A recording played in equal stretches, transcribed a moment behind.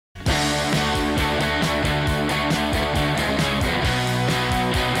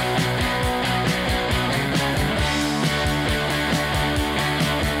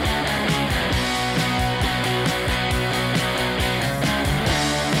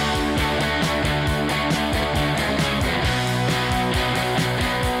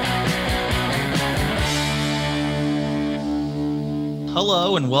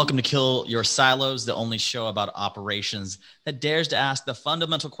Hello and welcome to Kill Your Silos, the only show about operations that dares to ask the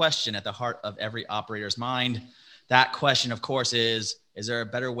fundamental question at the heart of every operator's mind. That question, of course, is there a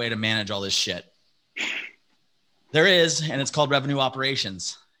better way to manage all this shit? There is, and it's called revenue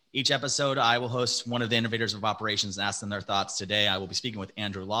operations. Each episode, I will host one of the innovators of operations and ask them their thoughts. Today, I will be speaking with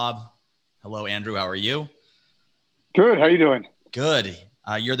Andrew Lobb. Hello, Andrew. How are you? Good. How are you doing? Good.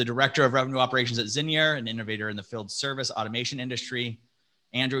 You're the director of revenue operations at Zinnier, an innovator in the field service automation industry.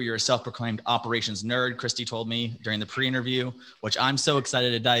 Andrew, you're a self-proclaimed operations nerd, Christy told me during the pre-interview, which I'm so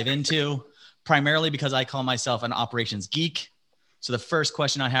excited to dive into, primarily because I call myself an operations geek. So the first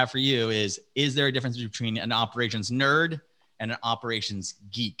question I have for you is there a difference between an operations nerd and an operations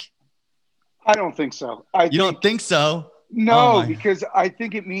geek? I don't think so. You don't think so? No, because I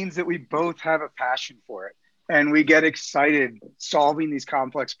think it means that we both have a passion for it. And we get excited solving these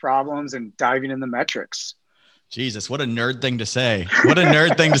complex problems and diving in the metrics. Jesus, what a nerd thing to say. What a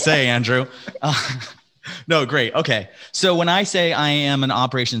nerd thing to say, Andrew. No, great. Okay. So when I say I am an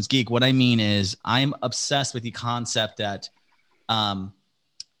operations geek, what I mean is I'm obsessed with the concept that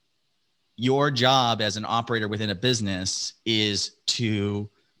your job as an operator within a business is to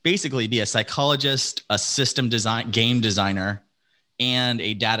basically be a psychologist, a system design, game designer, and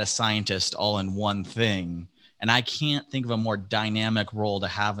a data scientist all in one thing. And I can't think of a more dynamic role to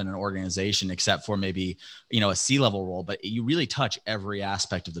have in an organization, except for maybe, a C-level role, but you really touch every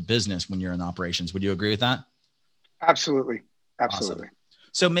aspect of the business when you're in operations. Would you agree with that? Absolutely. Absolutely. Awesome.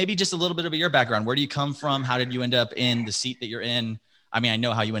 So maybe just a little bit of your background. Where do you come from? How did you end up in the seat that you're in? I mean, I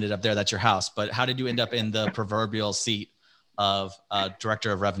know how you ended up there. That's your house, but how did you end up in the proverbial seat of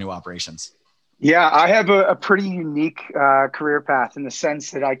director of revenue operations? Yeah, I have a pretty unique career path in the sense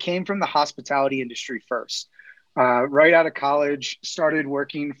that I came from the hospitality industry first. Right out of college, started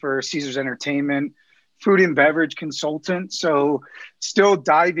working for Caesars Entertainment, food and beverage consultant. So still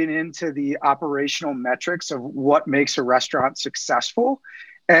diving into the operational metrics of what makes a restaurant successful.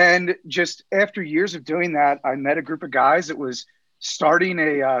 And just after years of doing that, I met a group of guys that was starting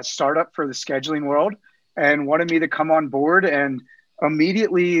a startup for the scheduling world and wanted me to come on board, and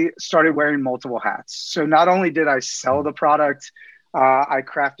immediately started wearing multiple hats. So not only did I sell the product, I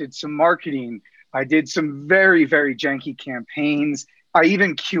crafted some marketing. I did some very, very janky campaigns. I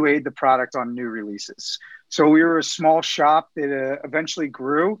even QA'd the product on new releases. So we were a small shop that eventually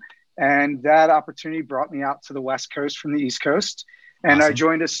grew, and that opportunity brought me out to the West Coast from the East Coast. And awesome. I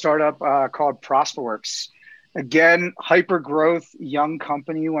joined a startup called Prosperworks. Again, hyper growth, young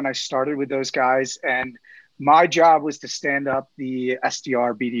company when I started with those guys. And my job was to stand up the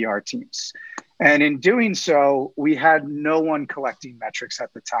SDR, BDR teams. And in doing so, we had no one collecting metrics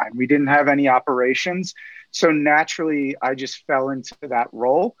at the time. We didn't have any operations. So naturally, I just fell into that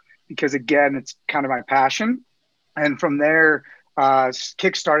role because, again, it's kind of my passion. And from there,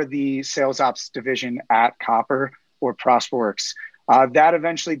 kickstarted the sales ops division at Copper, or Prosperworks. That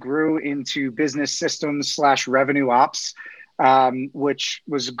eventually grew into business systems / revenue ops, which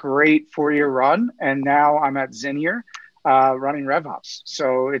was a great 4-year run. And now I'm at Zinnier, running RevOps.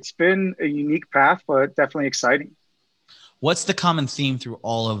 So it's been a unique path, but definitely exciting. What's the common theme through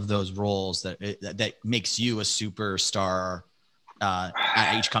all of those roles that makes you a superstar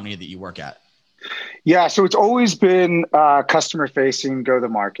at each company that you work at? Yeah, so it's always been customer facing, go to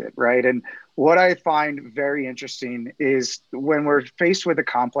market, right? And what I find very interesting is when we're faced with a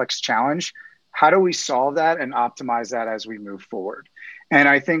complex challenge, how do we solve that and optimize that as we move forward? And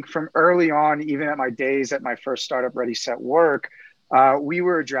I think from early on, even at my days at my first startup, Ready, Set, Work, we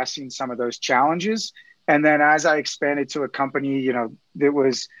were addressing some of those challenges. And then as I expanded to a company, that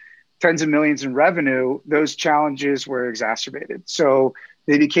was tens of millions in revenue, those challenges were exacerbated. So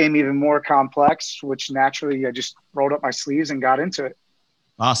they became even more complex, which naturally I just rolled up my sleeves and got into it.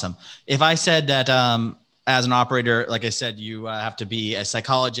 Awesome. If I said that as an operator, like I said, you have to be a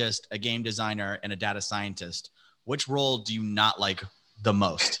psychologist, a game designer, and a data scientist, which role do you not like the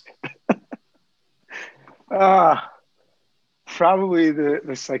most? Probably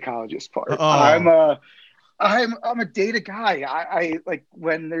the psychologist part. Oh. I'm a data guy. I like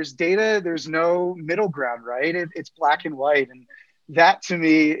when there's data, there's no middle ground, right? It's black and white. And that to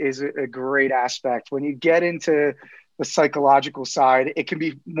me is a great aspect. When you get into the psychological side, it can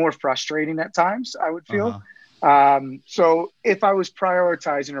be more frustrating at times, I would feel. So if I was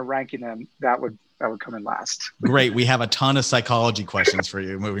prioritizing or ranking them, that would come in last. Great. We have a ton of psychology questions for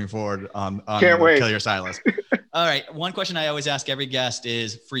you moving forward on Can't wait. Kill Your Silos. All right. One question I always ask every guest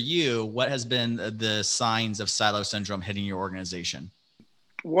is, for you, what has been the signs of silo syndrome hitting your organization?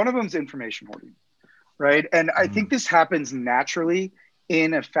 One of them is information hoarding, right? And I think this happens naturally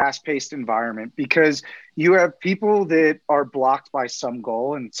in a fast-paced environment, because you have people that are blocked by some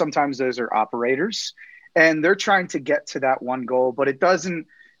goal, and sometimes those are operators, and they're trying to get to that one goal, but it doesn't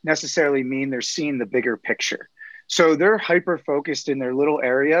necessarily mean they're seeing the bigger picture. So they're hyper focused in their little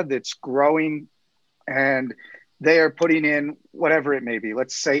area that's growing, and they are putting in whatever it may be,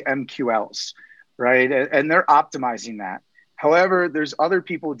 let's say MQLs, right? And they're optimizing that. However, there's other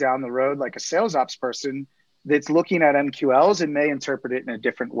people down the road, like a sales ops person, that's looking at MQLs and may interpret it in a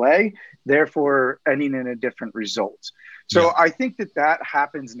different way, therefore ending in a different result. So Yeah. I think that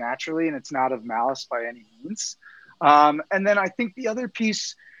happens naturally, and it's not of malice by any means. And then I think the other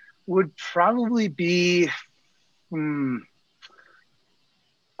piece would probably be,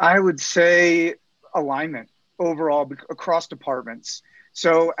 I would say, alignment overall across departments.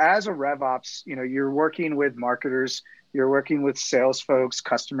 So as a RevOps, you're working with marketers, you're working with sales folks,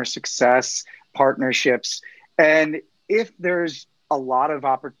 customer success, partnerships, and if there's a lot of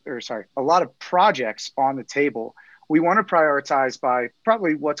a lot of projects on the table, we want to prioritize by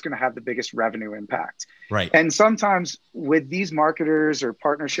probably what's going to have the biggest revenue impact. Right. And sometimes with these marketers or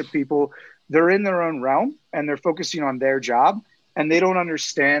partnership people, they're in their own realm and they're focusing on their job, and they don't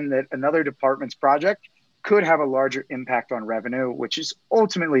understand that another department's project could have a larger impact on revenue, which is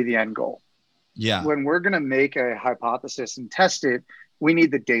ultimately the end goal. Yeah. When we're going to make a hypothesis and test it, we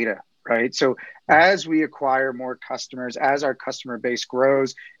need the data, right? So as we acquire more customers, as our customer base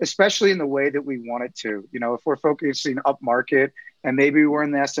grows, especially in the way that we want it to, if we're focusing up market and maybe we're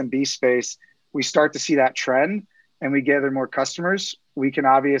in the SMB space, we start to see that trend and we gather more customers, we can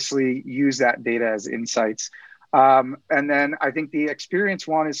obviously use that data as insights. And then I think the experience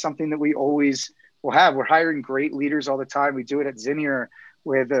one is something that we always will have. We're hiring great leaders all the time. We do it at Zinnier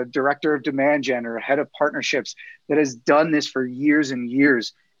with a director of demand gen or a head of partnerships that has done this for years and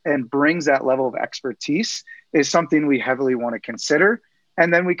years and brings that level of expertise, is something we heavily want to consider.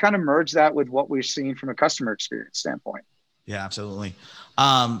 And then we kind of merge that with what we're seeing from a customer experience standpoint. Yeah, absolutely.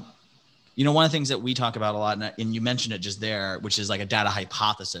 One of the things that we talk about a lot, and you mentioned it just there, which is like a data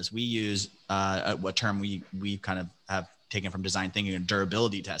hypothesis. We use a term we kind of have taken from design thinking and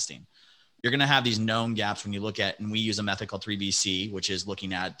durability testing. You're going to have these known gaps when you look at, and we use a method called 3BC, which is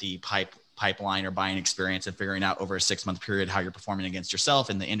looking at the pipeline or buying experience and figuring out over a 6-month period how you're performing against yourself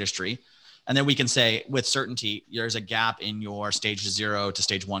in the industry. And then we can say with certainty, there's a gap in your stage 0 to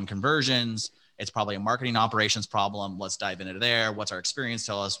stage 1 conversions. It's probably a marketing operations problem. Let's dive into there. What's our experience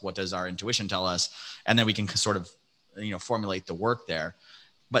tell us? What does our intuition tell us? And then we can sort of, formulate the work there.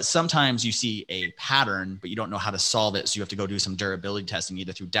 But sometimes you see a pattern, but you don't know how to solve it. So you have to go do some durability testing,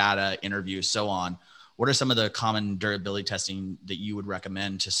 either through data, interviews, so on. What are some of the common durability testing that you would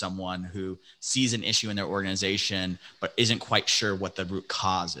recommend to someone who sees an issue in their organization, but isn't quite sure what the root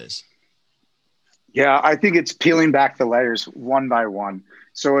cause is? Yeah, I think it's peeling back the layers one by one.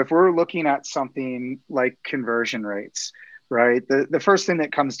 So if we're looking at something like conversion rates, right, the first thing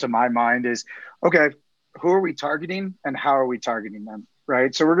that comes to my mind is, okay, who are we targeting and how are we targeting them,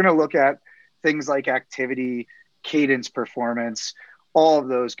 right? So we're going to look at things like activity, cadence, performance, all of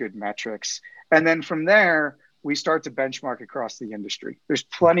those good metrics. And then from there, we start to benchmark across the industry. There's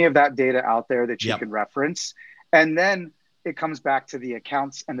plenty of that data out there that you can reference. And then it comes back to the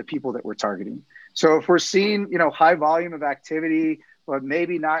accounts and the people that we're targeting. So if we're seeing, high volume of activity, but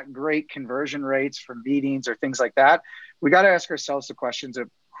maybe not great conversion rates from meetings or things like that, we got to ask ourselves the questions of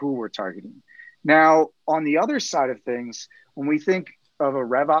who we're targeting. Now, on the other side of things, when we think of a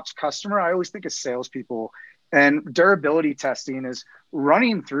RevOps customer, I always think of salespeople, and durability testing is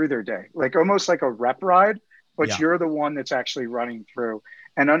running through their day, like almost like a rep ride, but you're the one that's actually running through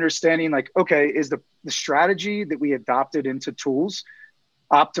and understanding like, okay, is the strategy that we adopted into tools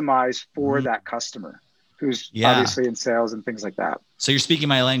optimized for that customer who's obviously in sales and things like that. So you're speaking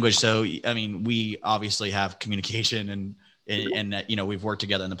my language. So, I mean, we obviously have communication and that, we've worked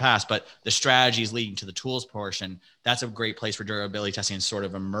together in the past, but the strategies leading to the tools portion, that's a great place for durability testing to sort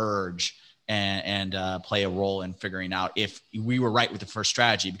of emerge and play a role in figuring out if we were right with the first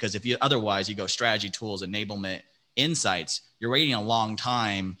strategy. Because if you otherwise you go strategy, tools, enablement, insights, you're waiting a long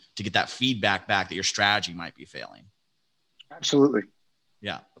time to get that feedback back that your strategy might be failing. Absolutely.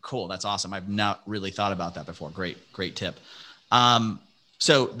 Yeah, cool. That's awesome. I've not really thought about that before. Great tip.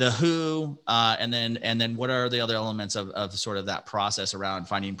 So the who, and then what are the other elements of sort of that process around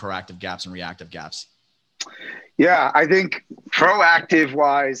finding proactive gaps and reactive gaps? Yeah, I think proactive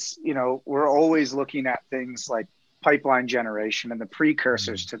wise, we're always looking at things like pipeline generation and the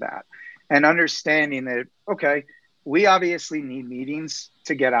precursors to that, and understanding that, okay, we obviously need meetings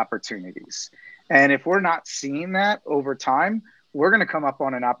to get opportunities. And if we're not seeing that over time, we're going to come up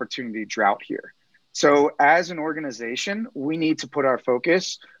on an opportunity drought here. So as an organization, we need to put our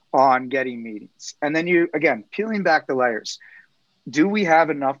focus on getting meetings. And then you, again, peeling back the layers. Do we have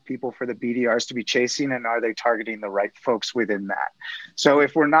enough people for the BDRs to be chasing, and are they targeting the right folks within that? So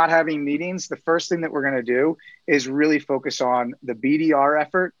if we're not having meetings, the first thing that we're going to do is really focus on the BDR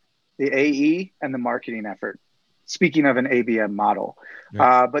effort, the AE, and the marketing effort. Speaking of an ABM model,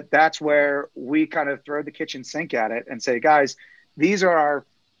 Right. but that's where we kind of throw the kitchen sink at it and say, guys, these are our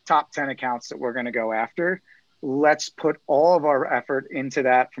top 10 accounts that we're going to go after. Let's put all of our effort into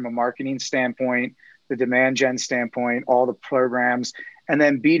that from a marketing standpoint, the demand gen standpoint, all the programs, and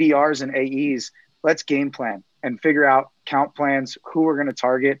then BDRs and AEs. Let's game plan and figure out count plans, who we're going to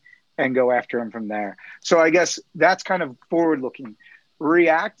target, and go after them from there. So I guess that's kind of forward looking.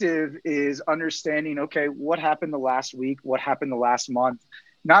 Reactive is understanding, okay, what happened the last week? What happened the last month?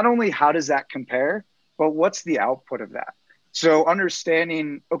 Not only how does that compare, but what's the output of that? So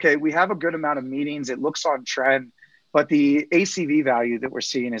understanding, okay, we have a good amount of meetings. It looks on trend, but the ACV value that we're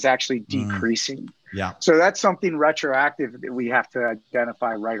seeing is actually decreasing. Yeah. So that's something retroactive that we have to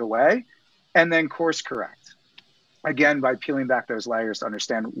identify right away and then course correct. Again, by peeling back those layers to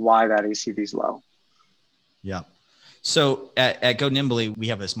understand why that ACV is low. Yeah. So at Go Nimbly, we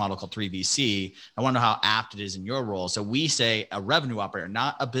have this model called 3VC. I want to know how apt it is in your role. So we say a revenue operator,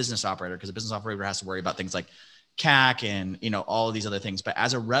 not a business operator, because a business operator has to worry about things like CAC and, you know, all of these other things. But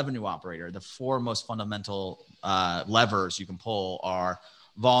as a revenue operator, the four most fundamental levers you can pull are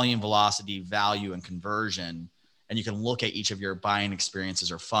volume, velocity, value, and conversion. And you can look at each of your buying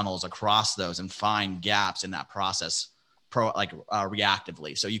experiences or funnels across those and find gaps in that process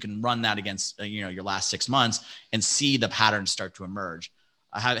reactively. So you can run that against, your last 6 months and see the patterns start to emerge.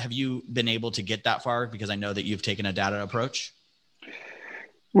 Have you been able to get that far? Because I know that you've taken a data approach.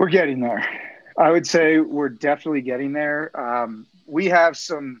 We're getting there. I would say we're definitely getting there. We have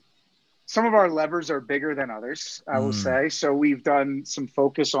some of our levers are bigger than others, I will say. So we've done some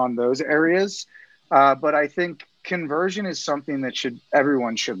focus on those areas. But I think conversion is something that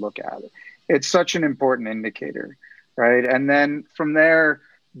everyone should look at. It's such an important indicator, right? And then from there,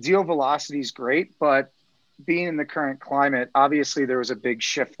 deal velocity is great, but being in the current climate, obviously there was a big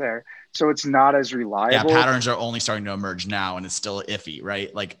shift there. So it's not as reliable. Yeah, patterns are only starting to emerge now and it's still iffy,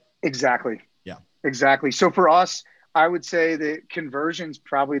 right? Exactly. Yeah. Exactly. So for us, I would say that conversion is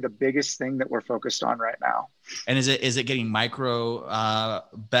probably the biggest thing that we're focused on right now. And is it getting micro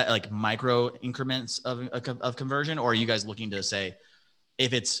increments of conversion, or are you guys looking to say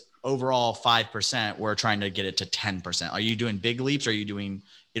if it's overall 5%, we're trying to get it to 10%? Are you doing big leaps or are you doing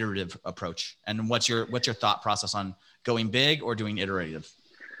iterative approach? And what's your thought process on going big or doing iterative?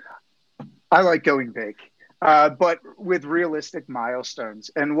 I like going big. But with realistic milestones.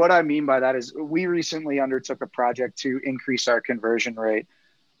 And what I mean by that is we recently undertook a project to increase our conversion rate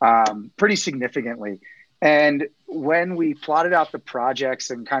pretty significantly. And when we plotted out the projects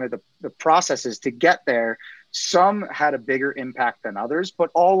and kind of the processes to get there, some had a bigger impact than others,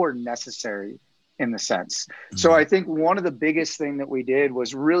 but all were necessary in the sense. Mm-hmm. So I think one of the biggest thing that we did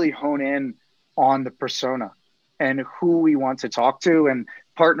was really hone in on the persona and who we want to talk to, and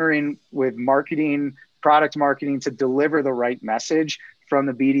partnering with marketing, product marketing to deliver the right message from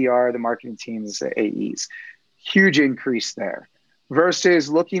the BDR, the marketing teams, the AEs. Huge increase there versus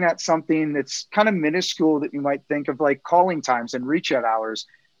looking at something that's kind of minuscule that you might think of like calling times and reach out hours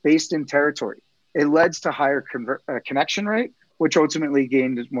based in territory. It led to higher connection rate, which ultimately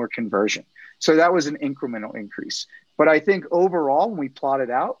gained more conversion. So that was an incremental increase. But I think overall, when we plot it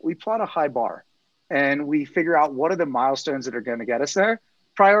out, we plot a high bar and we figure out what are the milestones that are going to get us there.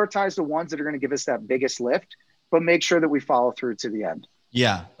 Prioritize the ones that are going to give us that biggest lift, but make sure that we follow through to the end.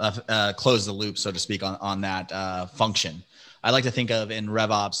 Yeah. Close the loop, so to speak, on that function. I like to think of in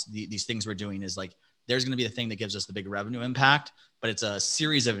RevOps, these things we're doing is like, there's going to be the thing that gives us the big revenue impact, but it's a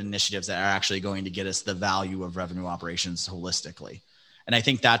series of initiatives that are actually going to get us the value of revenue operations holistically. And I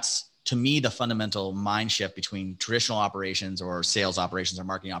think that's, to me, the fundamental mind shift between traditional operations or sales operations or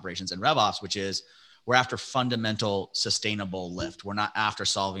marketing operations and RevOps, which is we're after fundamental sustainable lift. We're not after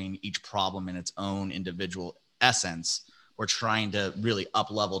solving each problem in its own individual essence. We're trying to really up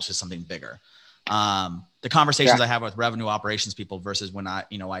level to something bigger. The conversations I have with revenue operations people versus when I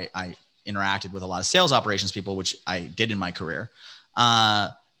interacted with a lot of sales operations people, which I did in my career,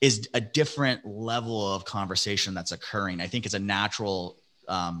 is a different level of conversation that's occurring. I think it's a natural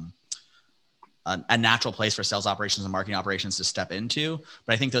place for sales operations and marketing operations to step into.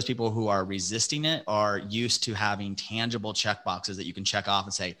 But I think those people who are resisting it are used to having tangible checkboxes that you can check off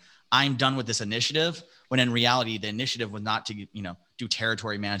and say, I'm done with this initiative. When in reality, the initiative was not to, do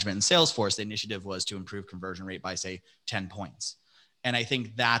territory management in Salesforce. The initiative was to improve conversion rate by, say, 10 points. And I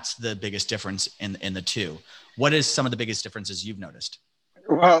think that's the biggest difference in the two. What is some of the biggest differences you've noticed?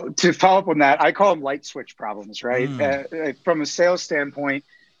 Well, to follow up on that, I call them light switch problems, right? Mm, From a sales standpoint,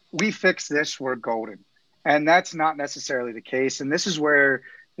 we fix this, we're golden. And that's not necessarily the case. And this is where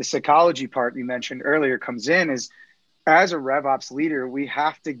the psychology part you mentioned earlier comes in is as a RevOps leader, we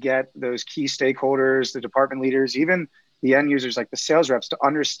have to get those key stakeholders, the department leaders, even the end users like the sales reps to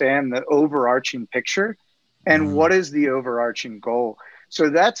understand the overarching picture and mm, what is the overarching goal. So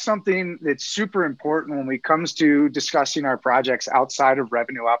that's something that's super important when it comes to discussing our projects outside of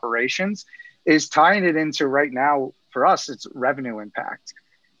revenue operations is tying it into right now for us, it's revenue impact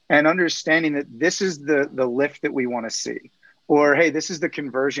and understanding that this is the lift that we want to see, or hey, this is the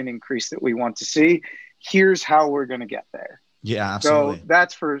conversion increase that we want to see. Here's how we're going to get there. yeah, So absolutely.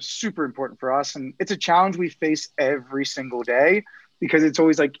 that's for super important for us, and it's a challenge we face every single day because it's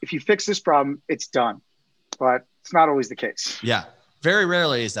always like if you fix this problem, it's done, but it's not always the case. Yeah. Very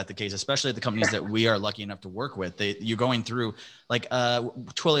rarely is that the case, especially at the companies that we are lucky enough to work with. You're going through like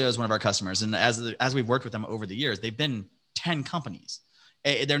Twilio is one of our customers. And as we've worked with them over the years, they've been 10 companies.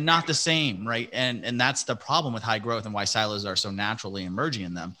 They're not the same, right? And that's the problem with high growth and why silos are so naturally emerging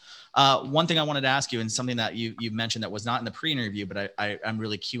in them. One thing I wanted to ask you, and something that you mentioned that was not in the pre-interview, but I'm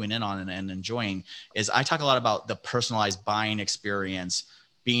really queuing in on and enjoying, is I talk a lot about the personalized buying experience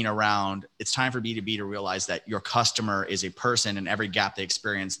being around. It's time for B2B to realize that your customer is a person, and every gap they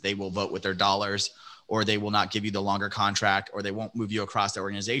experience, they will vote with their dollars, or they will not give you the longer contract, or they won't move you across their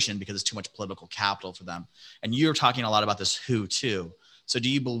organization because it's too much political capital for them. And you're talking a lot about this who too. So do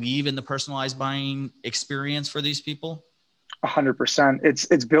you believe in the personalized buying experience for these people? 100%.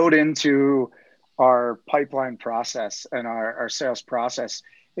 It's built into our pipeline process and our sales process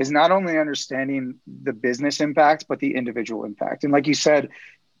is not only understanding the business impact, but the individual impact. And like you said,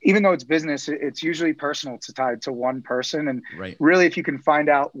 even though it's business, it's usually personal. It's tied to one person. And Right. really, if you can find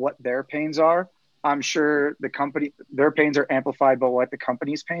out what their pains are, I'm sure their pains are amplified by what the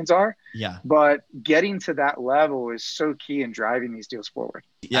company's pains are. Yeah. But getting to that level is so key in driving these deals forward.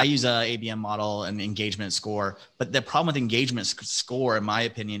 Yeah, I use a ABM model and engagement score, but the problem with engagement score, in my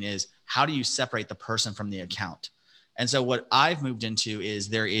opinion, is how do you separate the person from the account? And so what I've moved into is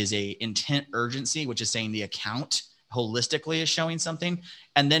there is a intent urgency, which is saying the account holistically is showing something,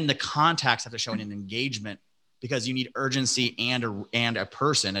 and then the contacts have to show an engagement because you need urgency and a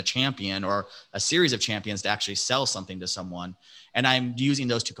person, a champion or a series of champions to actually sell something to someone. And I'm using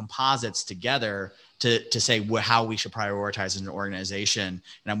those two composites together to say how we should prioritize as an organization.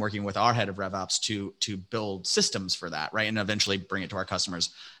 And I'm working with our head of RevOps to build systems for that, right? And eventually bring it to our customers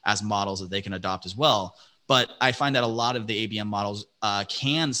as models that they can adopt as well. But I find that a lot of the ABM models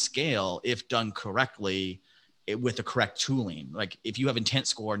can scale if done correctly with the correct tooling. Like if you have intent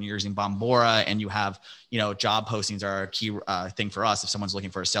score and you're using Bombora and you have, job postings are a key thing for us. If someone's looking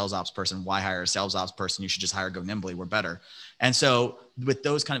for a sales ops person, why hire a sales ops person? You should just hire Go Nimbly. We're better. And so with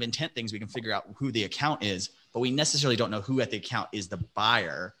those kind of intent things, we can figure out who the account is, but we necessarily don't know who at the account is the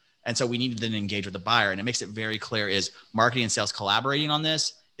buyer. And so we need to then engage with the buyer. And it makes it very clear, is marketing and sales collaborating on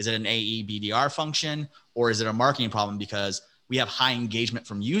this? Is it an AE BDR function, or is it a marketing problem because we have high engagement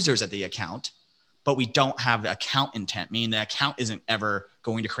from users at the account, but we don't have the account intent, meaning the account isn't ever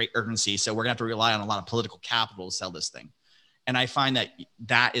going to create urgency. So we're gonna have to rely on a lot of political capital to sell this thing. And I find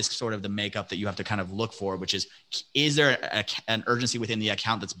that is sort of the makeup that you have to kind of look for, which is there an urgency within the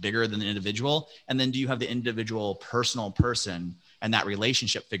account that's bigger than the individual? And then do you have the individual personal person and that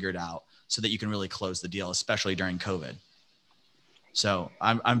relationship figured out so that you can really close the deal, especially during COVID? So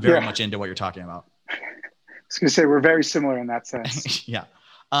I'm very much into what you're talking about. I was going to say, we're very similar in that sense. Yeah.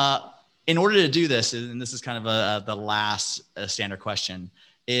 In order to do this, and this is kind of the last standard question,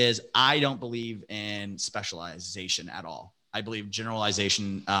 is I don't believe in specialization at all. I believe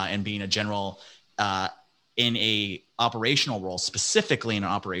generalization and being a general in a operational role, specifically in an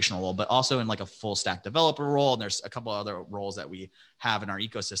operational role, but also in like a full stack developer role. And there's a couple other roles that we have in our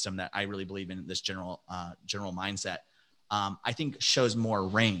ecosystem that I really believe in this general mindset. I think shows more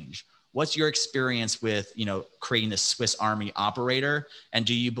range. What's your experience with, creating the Swiss Army operator? And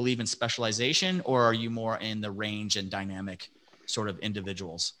do you believe in specialization, or are you more in the range and dynamic sort of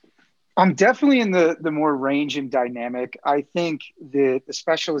individuals? I'm definitely in the more range and dynamic. I think the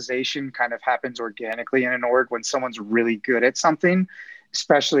specialization kind of happens organically in an org when someone's really good at something,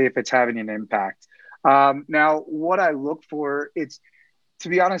 especially if it's having an impact. Now, what I look for, to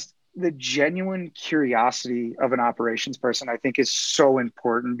be honest, the genuine curiosity of an operations person, I think, is so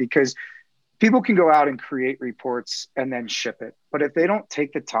important because people can go out and create reports and then ship it. But if they don't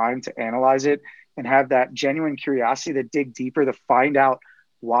take the time to analyze it and have that genuine curiosity to dig deeper to find out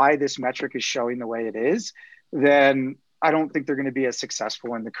why this metric is showing the way it is, then I don't think they're going to be as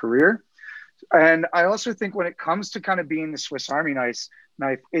successful in the career. And I also think when it comes to kind of being the Swiss Army knife,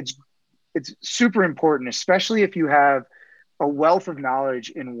 it's super important, especially if you have a wealth of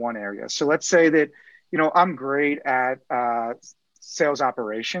knowledge in one area. So let's say that, I'm great at sales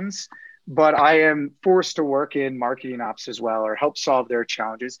operations, but I am forced to work in marketing ops as well, or help solve their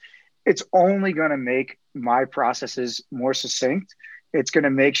challenges. It's only going to make my processes more succinct. It's going to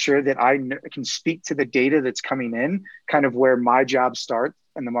make sure that I can speak to the data that's coming in, kind of where my job starts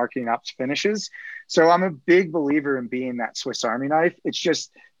and the marketing ops finishes. So I'm a big believer in being that Swiss Army knife. It's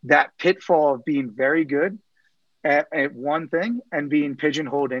just that pitfall of being very good at one thing and being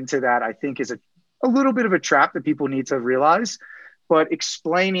pigeonholed into that, I think is a little bit of a trap that people need to realize. But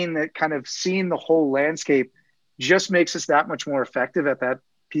explaining that, kind of seeing the whole landscape, just makes us that much more effective at that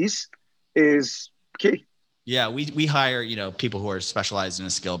piece is key. Yeah, we hire, people who are specialized in a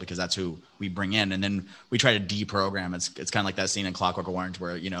skill because that's who we bring in, and then we try to deprogram. It's kind of like that scene in Clockwork Orange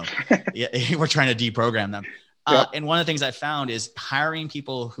where we're trying to deprogram them. Yep. And one of the things I found is hiring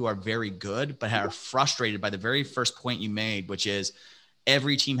people who are very good but are frustrated by the very first point you made, which is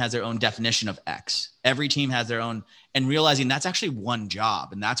every team has their own definition of X. Every team has their own, and realizing that's actually one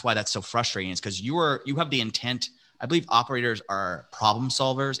job, and that's why that's so frustrating. Is because you have the intent. I believe operators are problem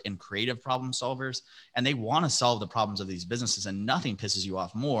solvers and creative problem solvers, and they want to solve the problems of these businesses, and nothing pisses you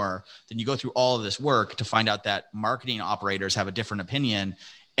off more than you go through all of this work to find out that marketing operators have a different opinion.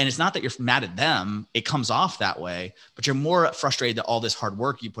 And it's not that you're mad at them. It comes off that way, but you're more frustrated that all this hard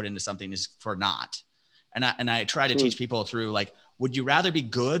work you put into something is for naught. And I try to teach people through, like, would you rather be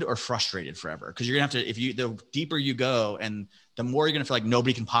good or frustrated forever? Because you're gonna have to, the deeper you go and the more you're gonna feel like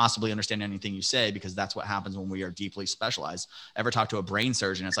nobody can possibly understand anything you say, because that's what happens when we are deeply specialized. Ever talk to a brain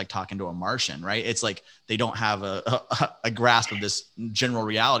surgeon? It's like talking to a Martian, right? It's like they don't have a grasp of this general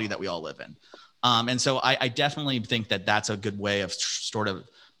reality that we all live in. And so I definitely think that that's a good way of sort of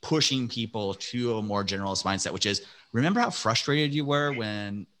pushing people to a more generalist mindset, which is, remember how frustrated you were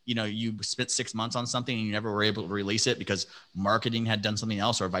when you spent 6 months on something and you never were able to release it because marketing had done something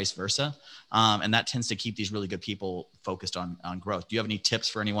else, or vice versa. And that tends to keep these really good people focused on growth. Do you have any tips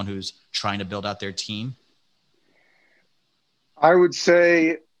for anyone who's trying to build out their team? I would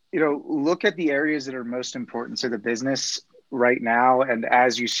say, look at the areas that are most important to the business right now, and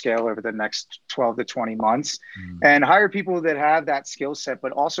as you scale over the next 12 to 20 months, and hire people that have that skill set,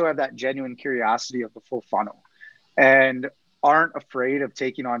 but also have that genuine curiosity of the full funnel, and aren't afraid of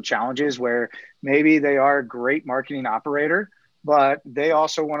taking on challenges where maybe they are a great marketing operator, but they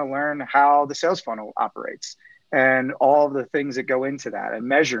also want to learn how the sales funnel operates and all of the things that go into that, and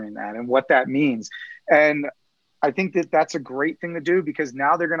measuring that and what that means. And I think that that's a great thing to do, because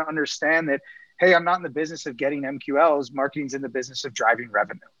now they're going to understand that, hey, I'm not in the business of getting MQLs. Marketing's in the business of driving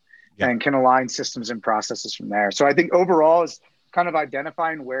revenue, and can align systems and processes from there. So I think overall is kind of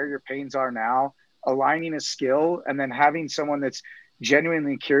identifying where your pains are now, aligning a skill, and then having someone that's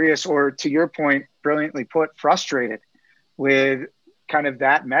genuinely curious, or, to your point, brilliantly put, frustrated with kind of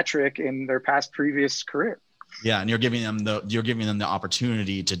that metric in their previous career. Yeah. And you're giving them the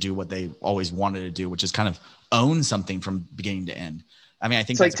opportunity to do what they always wanted to do, which is kind of own something from beginning to end. I mean, I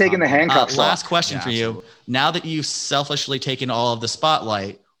think it's like taking the handcuffs off. Last question for you. Now that you've selfishly taken all of the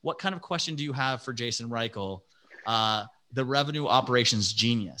spotlight, what kind of question do you have for Jason Reichel, the revenue operations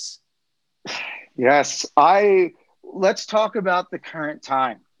genius? Yes. Let's talk about the current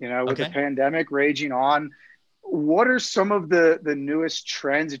time, with the pandemic raging on. What are some of the newest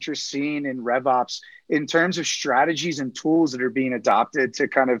trends that you're seeing in RevOps in terms of strategies and tools that are being adopted to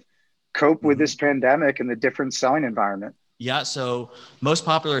kind of cope with this pandemic and the different selling environment? Yeah. So most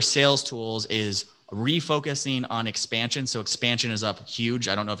popular sales tools is refocusing on expansion. So expansion is up huge.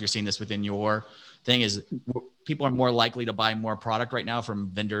 I don't know if you're seeing this within your thing, is people are more likely to buy more product right now from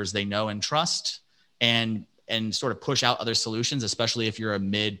vendors they know and trust, and sort of push out other solutions, especially if you're a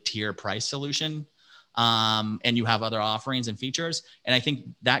mid-tier price solution, and you have other offerings and features. And I think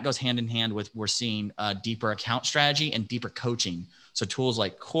that goes hand in hand with, we're seeing a deeper account strategy and deeper coaching. So tools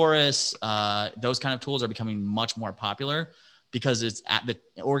like Chorus, those kind of tools are becoming much more popular, because it's the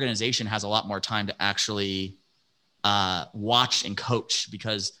organization has a lot more time to actually watch and coach,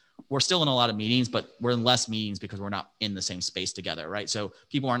 because we're still in a lot of meetings, but we're in less meetings because we're not in the same space together, right? So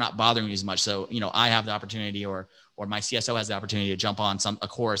people are not bothering you as much. So, I have the opportunity, or my CSO has the opportunity to jump on a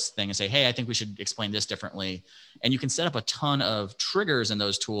Chorus thing and say, hey, I think we should explain this differently. And you can set up a ton of triggers in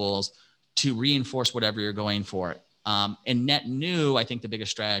those tools to reinforce whatever you're going for. And net new, I think the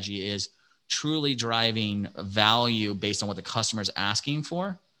biggest strategy is truly driving value based on what the customer is asking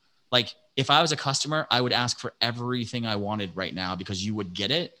for. Like, if I was a customer, I would ask for everything I wanted right now, because you would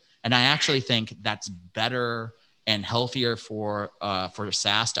get it. And I actually think that's better and healthier for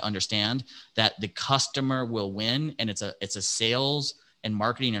SaaS to understand that the customer will win, and it's a sales and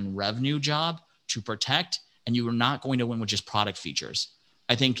marketing and revenue job to protect, and you are not going to win with just product features.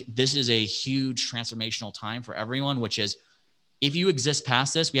 I think this is a huge transformational time for everyone, which is, if you exist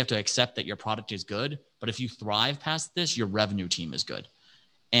past this, we have to accept that your product is good. But if you thrive past this, your revenue team is good.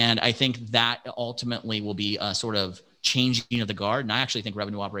 And I think that ultimately will be a sort of changing of the guard. And I actually think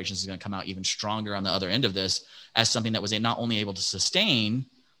revenue operations is going to come out even stronger on the other end of this as something that was not only able to sustain,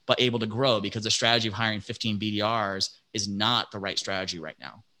 but able to grow, because the strategy of hiring 15 BDRs is not the right strategy right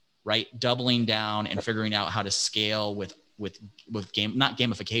now, right? Doubling down and figuring out how to scale with not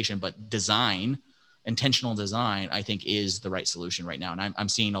gamification, but design, intentional design, I think is the right solution right now. And I'm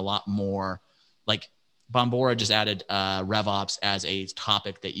seeing a lot more, like Bombora just added RevOps as a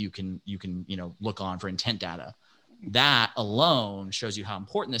topic that you can look on for intent data. That alone shows you how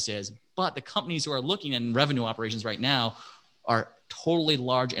important this is. But the companies who are looking in revenue operations right now are totally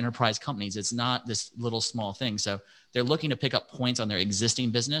large enterprise companies. It's not this little small thing. So they're looking to pick up points on their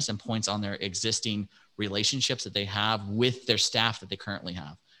existing business and points on their existing relationships that they have with their staff that they currently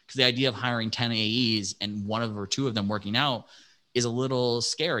have. Because the idea of hiring 10 AEs and one or two of them working out is a little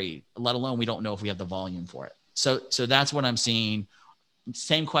scary, let alone we don't know if we have the volume for it. So that's what I'm seeing.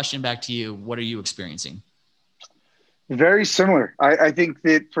 Same question back to you. What are you experiencing? Very similar. I think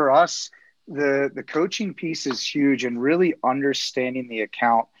that for us, the coaching piece is huge, and really understanding the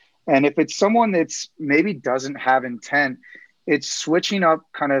account. And if it's someone that's maybe doesn't have intent, it's switching up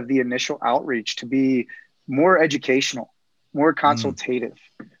kind of the initial outreach to be more educational, more consultative,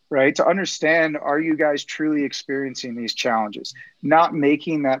 right? To understand, are you guys truly experiencing these challenges? Not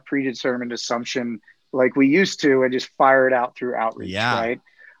making that predetermined assumption like we used to and just fire it out through outreach, right?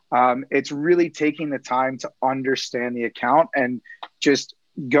 It's really taking the time to understand the account and just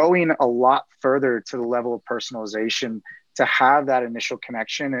going a lot further to the level of personalization to have that initial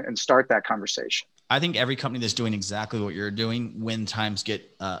connection and start that conversation. I think every company that's doing exactly what you're doing when times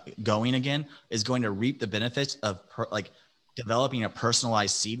get going again is going to reap the benefits of developing a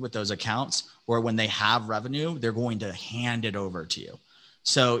personalized seed with those accounts, where when they have revenue, they're going to hand it over to you.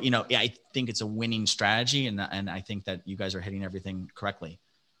 So, I think it's a winning strategy, and I think that you guys are hitting everything correctly.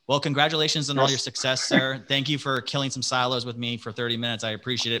 Well, congratulations on all your success, sir. Thank you for killing some silos with me for 30 minutes. I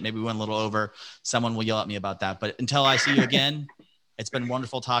appreciate it. Maybe we went a little over. Someone will yell at me about that. But until I see you again, it's been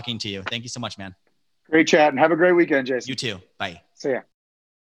wonderful talking to you. Thank you so much, man. Great chat, and have a great weekend, Jason. You too. Bye. See ya.